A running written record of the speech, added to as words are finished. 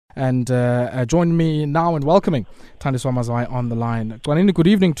And join me now in welcoming Thandiswa Mazwai on the line. Xwanini, good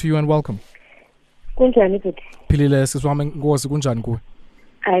evening to you and welcome. Kunjani futhi? Philile siswami Nkosi, kunjani kuwe?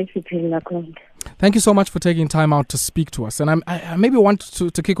 Siphilile Makhanda. Thank you so much for taking time out to speak to us. And I maybe want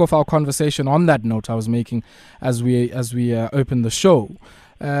to kick off our conversation on that note I was making as we open the show.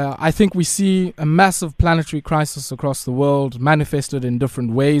 I think we see a massive planetary crisis across the world manifested in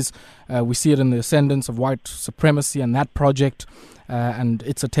different ways. We see it in the ascendance of white supremacy and that project and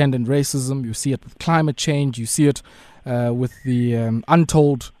its attendant racism. You see it with climate change. You see it with the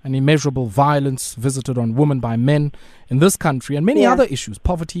untold and immeasurable violence visited on women by men in this country and many other issues,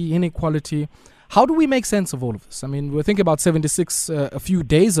 poverty, inequality. How do we make sense of all of this? I mean, we're thinking about 76 a few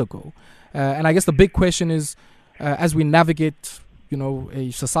days ago. And I guess the big question is, as we navigate,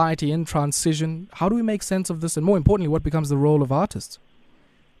 a society in transition, how do we make sense of this? And more importantly, what becomes the role of artists?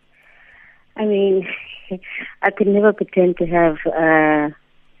 I mean, I could never pretend to have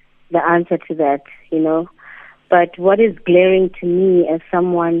the answer to that, But what is glaring to me as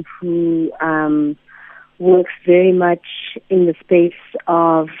someone who works very much in the space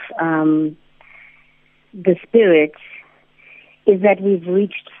of the spirit is that we've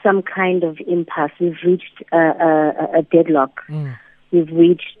reached some kind of impasse. We've reached a deadlock. We've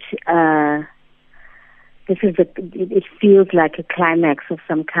reached, it feels like a climax of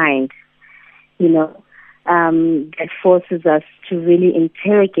some kind, that forces us to really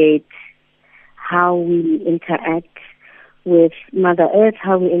interrogate how we interact with Mother Earth,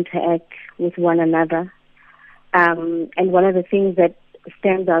 how we interact with one another. And one of the things that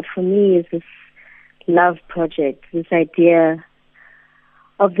stands out for me is this love project, this idea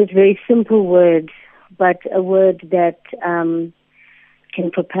of this very simple word, but a word that can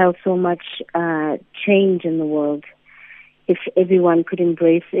propel so much change in the world if everyone could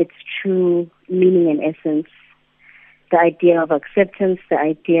embrace its true meaning and essence. The idea of acceptance, the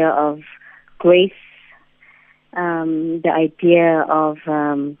idea of grace, the idea of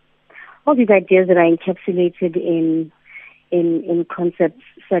all these ideas that are encapsulated in concepts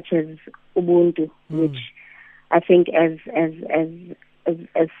such as Ubuntu, which I think as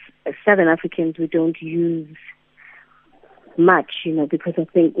Southern Africans we don't use much, because I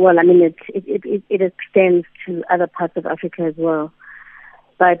think, it extends to other parts of Africa as well.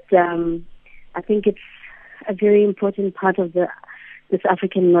 But I think it's a very important part of this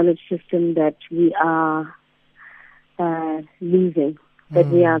African knowledge system that we are losing, that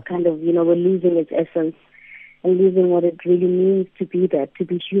we are kind of, we're losing its essence and losing what it really means to be there, to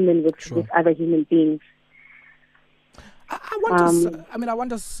be human with other human beings. I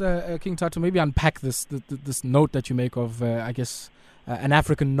want us, King Tatu, maybe unpack this note that you make of, an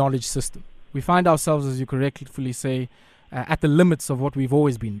African knowledge system. We find ourselves, as you correctly say, at the limits of what we've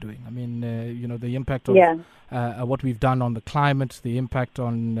always been doing. I mean, the impact of what we've done on the climate, the impact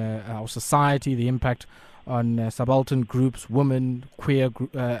on our society, the impact on subaltern groups, women, queer,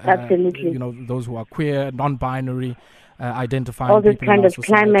 absolutely. Those who are queer, non-binary, identifying all this people kind in our of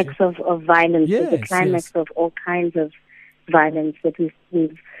society. Climax of violence, the climax of all kinds of violence that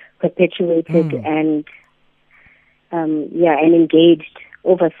we've perpetuated and engaged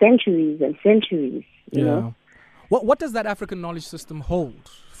over centuries and centuries. You know. What does that African knowledge system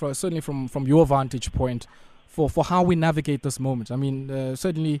hold, certainly from your vantage point, for how we navigate this moment? I mean,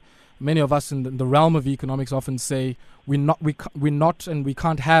 certainly many of us in the realm of economics often say we're not and we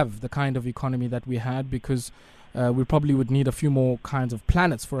can't have the kind of economy that we had because we probably would need a few more kinds of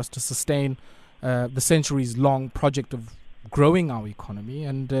planets for us to sustain the centuries-long project of growing our economy.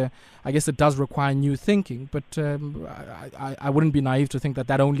 And I guess it does require new thinking, but I wouldn't be naive to think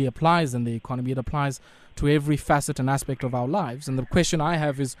that only applies in the economy. It applies to every facet and aspect of our lives. And the question I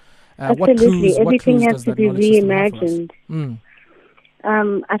have is, what clues has to be reimagined.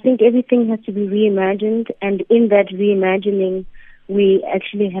 I think everything has to be reimagined, and in that reimagining, we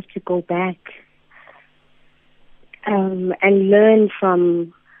actually have to go back and learn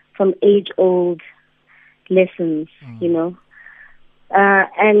from age-old lessons,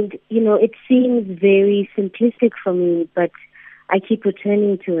 and it seems very simplistic for me, but I keep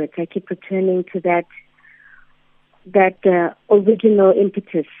returning to it. I keep returning to that original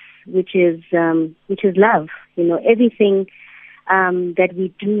impetus, which is love. Everything that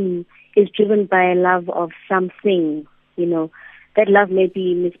we do is driven by a love of something. That love may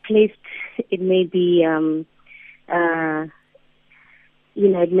be misplaced. It may be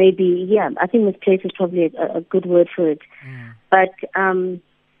it may be, I think misplaced is probably a good word for it. But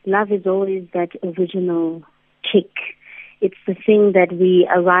love is always that original kick. It's the thing that we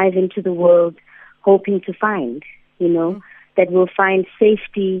arrive into the world hoping to find, that we'll find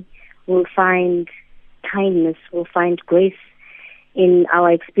safety, we'll find kindness, we'll find grace in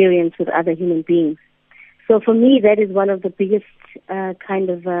our experience with other human beings. So for me, that is one of the biggest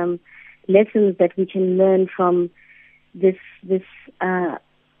lessons that we can learn from this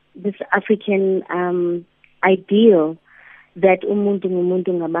African ideal that umuntu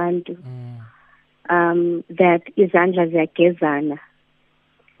ngumuntu ngabantu, that izandla ziyagezana,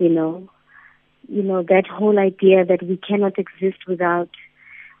 that whole idea that we cannot exist without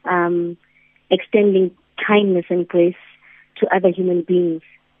extending kindness and grace to other human beings,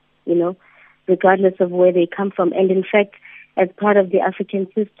 regardless of where they come from. And in fact, as part of the African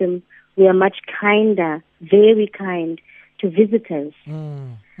system, we are much kinder, very kind to visitors,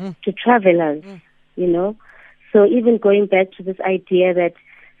 to travelers, So even going back to this idea that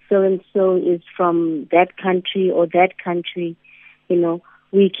so-and-so is from that country or that country,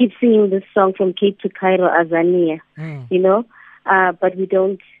 we keep singing this song from Cape to Cairo, Azania, but we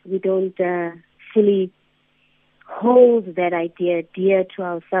don't fully hold that idea dear to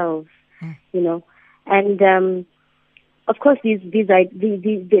ourselves, and of course there's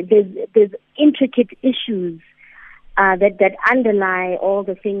intricate issues that underlie all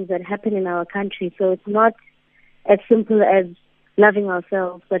the things that happen in our country. So it's not as simple as loving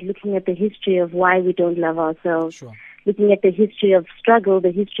ourselves, but looking at the history of why we don't love ourselves, Sure. Looking at the history of struggle,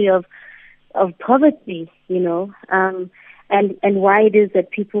 the history of poverty, and why it is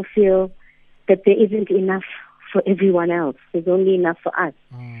that people feel that there isn't enough for everyone else. There's only enough for us.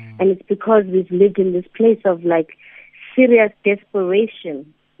 And it's because we've lived in this place of serious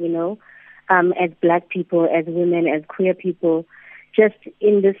desperation, as black people, as women, as queer people, just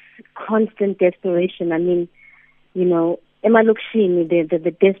in this constant desperation. I mean, Emalukshini,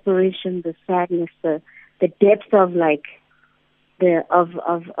 the desperation, the sadness, the depth of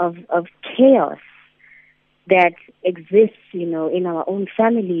of chaos that exists, in our own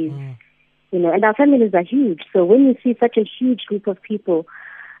families, and our families are huge. So when you see such a huge group of people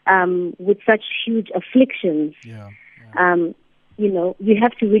with such huge afflictions, you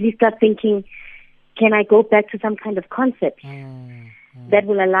have to really start thinking, can I go back to some kind of concept that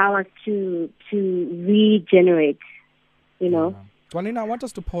will allow us to regenerate, Twanina, I want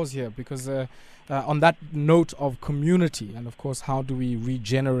us to pause here because on that note of community and, of course, how do we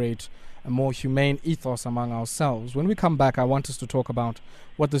regenerate a more humane ethos among ourselves. When we come back, I want us to talk about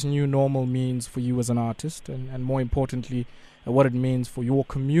what this new normal means for you as an artist and more importantly, what it means for your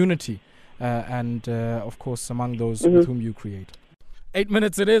community and, of course, among those with whom you create. 8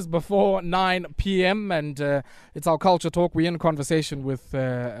 minutes it is before 9 p.m. and it's our Culture Talk. We're in conversation with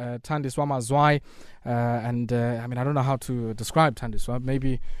Thandiswa Mazwai. I don't know how to describe Thandiswa.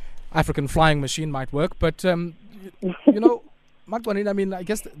 Maybe African flying machine might work. But, Magdalene, I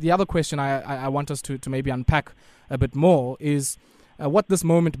guess the other question I want us to maybe unpack a bit more is what this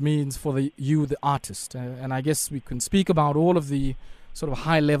moment means for you, the artist. And I guess we can speak about all of the sort of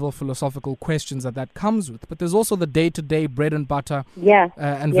high-level philosophical questions that comes with. But there's also the day-to-day bread and butter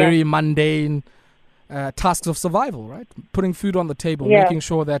very mundane tasks of survival, right? Putting food on the table, making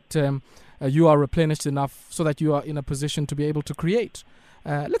sure that you are replenished enough so that you are in a position to be able to create.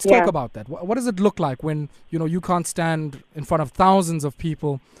 Let's talk about that. What does it look like when, you can't stand in front of thousands of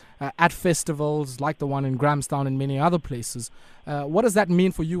people at festivals like the one in Grahamstown and many other places? What does that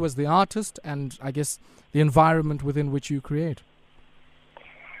mean for you as the artist and, I guess, the environment within which you create?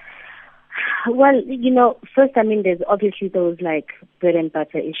 Well, first, there's obviously those bread and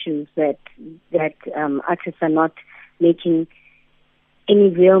butter issues that artists are not making any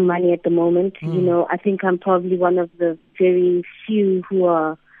real money at the moment. I think I'm probably one of the very few who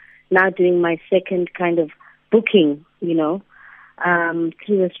are now doing my second kind of booking,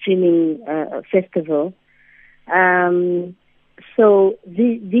 through a streaming festival. So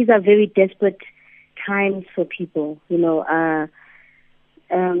these are very desperate times for people,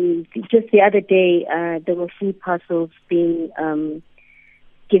 just the other day, there were food parcels being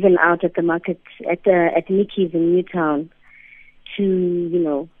given out at the market at Mickey's in Newtown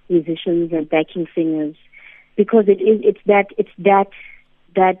to musicians and backing singers, because it's that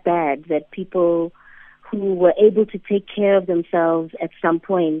bad that people who were able to take care of themselves at some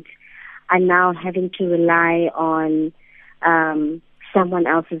point are now having to rely on someone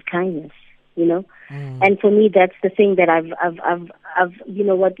else's kindness. And for me, that's the thing that I've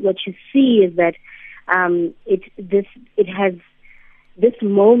what you see is that this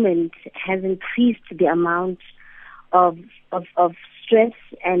moment has increased the amount of stress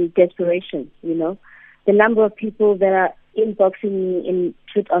and desperation. The number of people that are inboxing me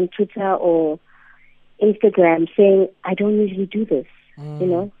on Twitter or Instagram saying, I don't usually do this,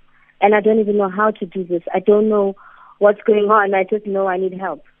 and I don't even know how to do this. I don't know what's going on. I just know I need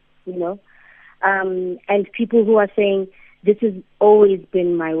help, and people who are saying this has always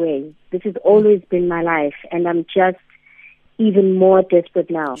been my way. This has always been my life, and I'm just even more desperate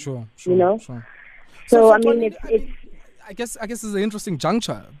now. Sure. You know. Sure. So I mean, I guess this is an interesting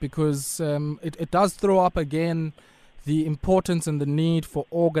juncture because it does throw up again the importance and the need for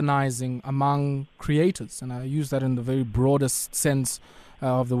organizing among creators. And I use that in the very broadest sense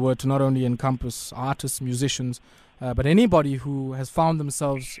of the word to not only encompass artists, musicians, but anybody who has found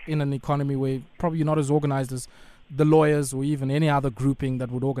themselves in an economy where probably not as organized as the lawyers or even any other grouping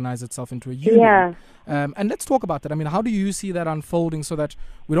that would organize itself into a union. Yeah. And let's talk about that. I mean, how do you see that unfolding so that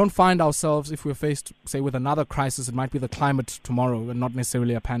we don't find ourselves, if we're faced, say, with another crisis, it might be the climate tomorrow and not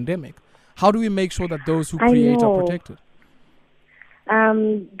necessarily a pandemic. How do we make sure that those who create are protected?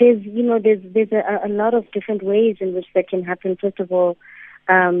 There's a lot of different ways in which that can happen. First of all,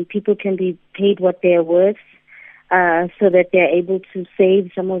 people can be paid what they're worth, so that they're able to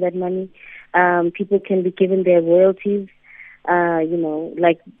save some of that money. People can be given their royalties. Let's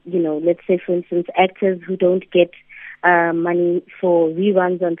say, for instance, actors who don't get money for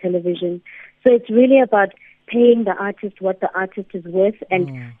reruns on television. So it's really about paying the artist what the artist is worth,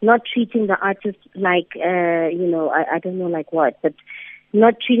 and not treating the artist like, I don't know like what, but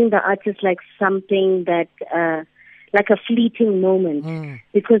not treating the artist like something that, like a fleeting moment.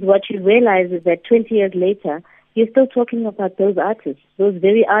 Because what you realize is that 20 years later, you're still talking about those artists. Those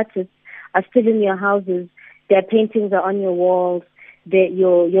very artists are still in your houses. Their paintings are on your walls.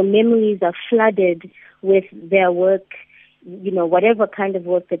 Your memories are flooded with their work, whatever kind of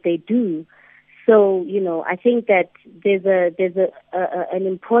work that they do. So, I think that there's an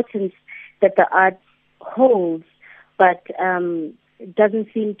importance that the art holds, but doesn't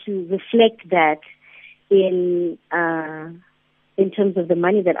seem to reflect that in terms of the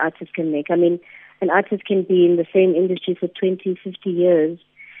money that artists can make. I mean, an artist can be in the same industry for 20, 50 years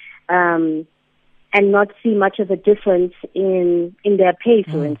and not see much of a difference in their pay,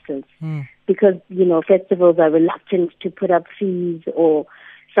 for instance, because, festivals are reluctant to put up fees or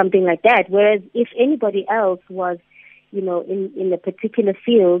something like that. Whereas if anybody else was, in a particular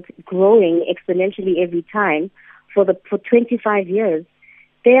field growing exponentially every time for 25 years,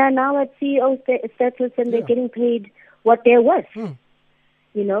 they are now at CEO status and they're getting paid what they're worth.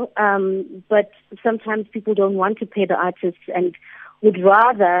 But sometimes people don't want to pay the artists and would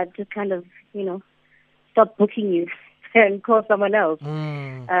rather just kind of, stop booking you and call someone else.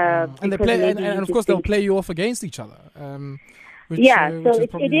 And they play, and of course they'll play you off against each other. So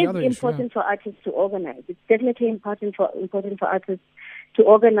it is important for artists to organize. It's definitely important for artists to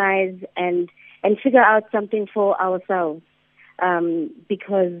organize and figure out something for ourselves.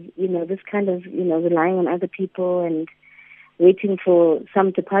 Because, this kind of, relying on other people and waiting for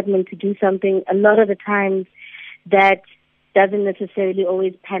some department to do something, a lot of the times that doesn't necessarily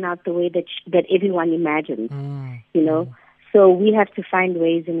always pan out the way that everyone imagines, So we have to find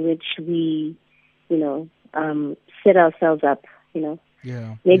ways in which we, set ourselves up,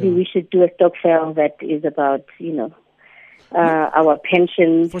 Maybe we should do a stokvel that is about, our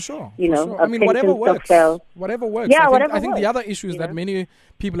pensions. For sure. I mean, whatever works. Whatever works. Yeah, I think the other issue is that many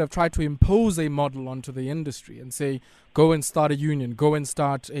people have tried to impose a model onto the industry and say, go and start a union, go and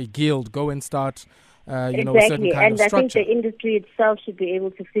start a guild, go and start, a certain kind of structure. I think the industry itself should be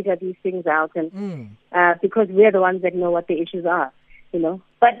able to figure these things out, and because we're the ones that know what the issues are,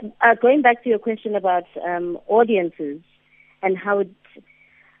 But going back to your question about audiences and how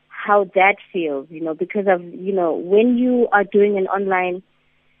that feels, because of, when you are doing an online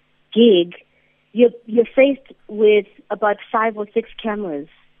gig, you're faced with about 5 or 6 cameras,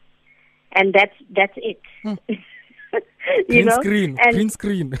 and that's it. Green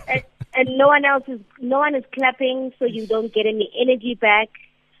screen. And no one is clapping, so you don't get any energy back.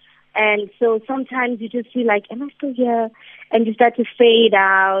 And so sometimes you just feel like, am I still here? And you start to fade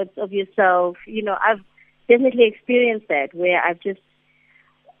out of yourself. I've definitely experienced that, where I've just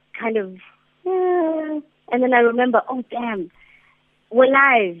kind of, and then I remember, oh damn, we're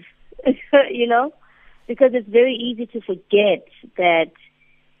live, because it's very easy to forget that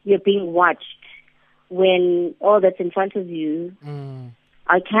you're being watched when all that's in front of you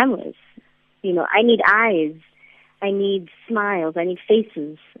are cameras. I need eyes, I need smiles, I need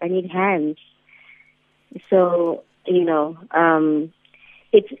faces, I need hands. So,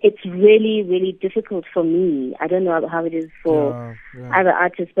 it's really, really difficult for me. I don't know how it is for other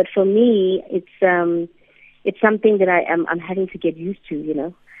artists, but for me, it's something that I'm having to get used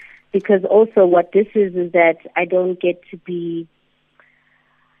to, because also what this is that I don't get to be,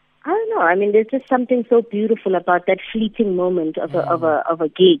 I don't know. I mean, there's just something so beautiful about that fleeting moment of a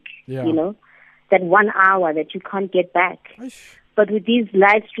gig, that 1 hour that you can't get back. But with these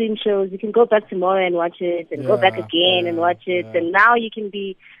live stream shows, you can go back tomorrow and watch it, and go back again and watch it. And now you can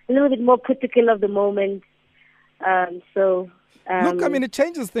be a little bit more critical of the moment. Look, I mean, it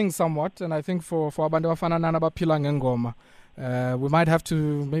changes things somewhat, and I think for abantu abafana nana abaphila ngengoma, we might have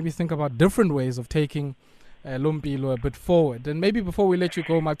to maybe think about different ways of taking Lumpilo a bit forward. And maybe before we let you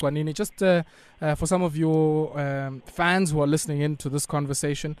go, Magwanini, just for some of your fans who are listening in to this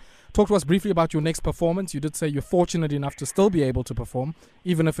conversation, talk to us briefly about your next performance. You did say you're fortunate enough to still be able to perform,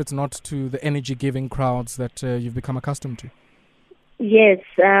 even if it's not to the energy-giving crowds that you've become accustomed to. Yes.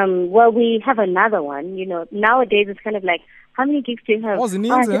 Well, we have another one. You know, nowadays it's kind of like, how many gigs do you have?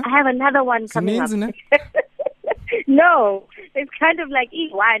 I have another one coming up. No, it's kind of like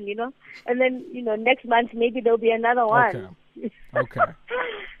each one, you know. And then, you know, next month maybe there'll be another one. Okay.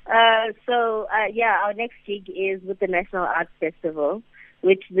 Our next gig is with the National Arts Festival,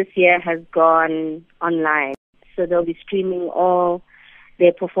 which this year has gone online. So they'll be streaming all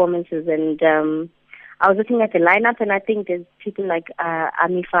their performances. And I was looking at the lineup, and I think there's people like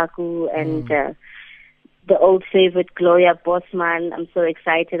Ami Faku and the old favorite Gloria Bosman. I'm so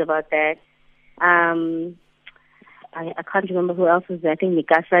excited about that. I can't remember who else is there. I think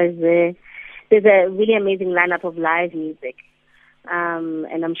Mikasa is there. There's a really amazing lineup of live music.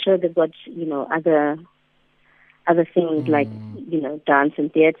 And I'm sure they've got, you know, other things like, you know, dance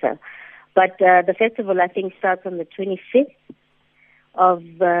and theater. But the festival, I think, starts on the 25th of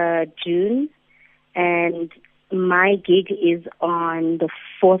June. And my gig is on the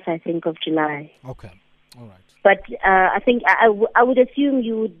 4th, I think, of July. Okay. All right. But I think I would assume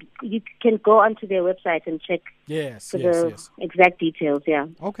you can go onto their website and check the exact details. Yeah.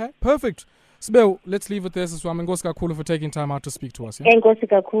 Okay. Perfect. Sibel, let's leave it there. Enkosi kakhulu for taking time out to speak to us. Yeah? Enkosi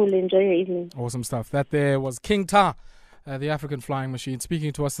kakhulu. Enjoy your evening. Awesome stuff. That there was King Ta, the African Flying Machine,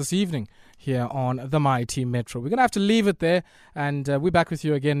 speaking to us this evening here on the Mighty Metro. We're going to have to leave it there, and we're back with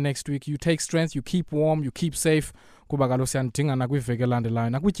you again next week. You take strength, you keep warm, you keep safe. Kuba kaloku siyandinga nakwiveki elandelayo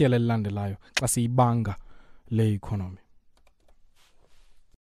nakutyele elilandelayo xa siyibanga le economy.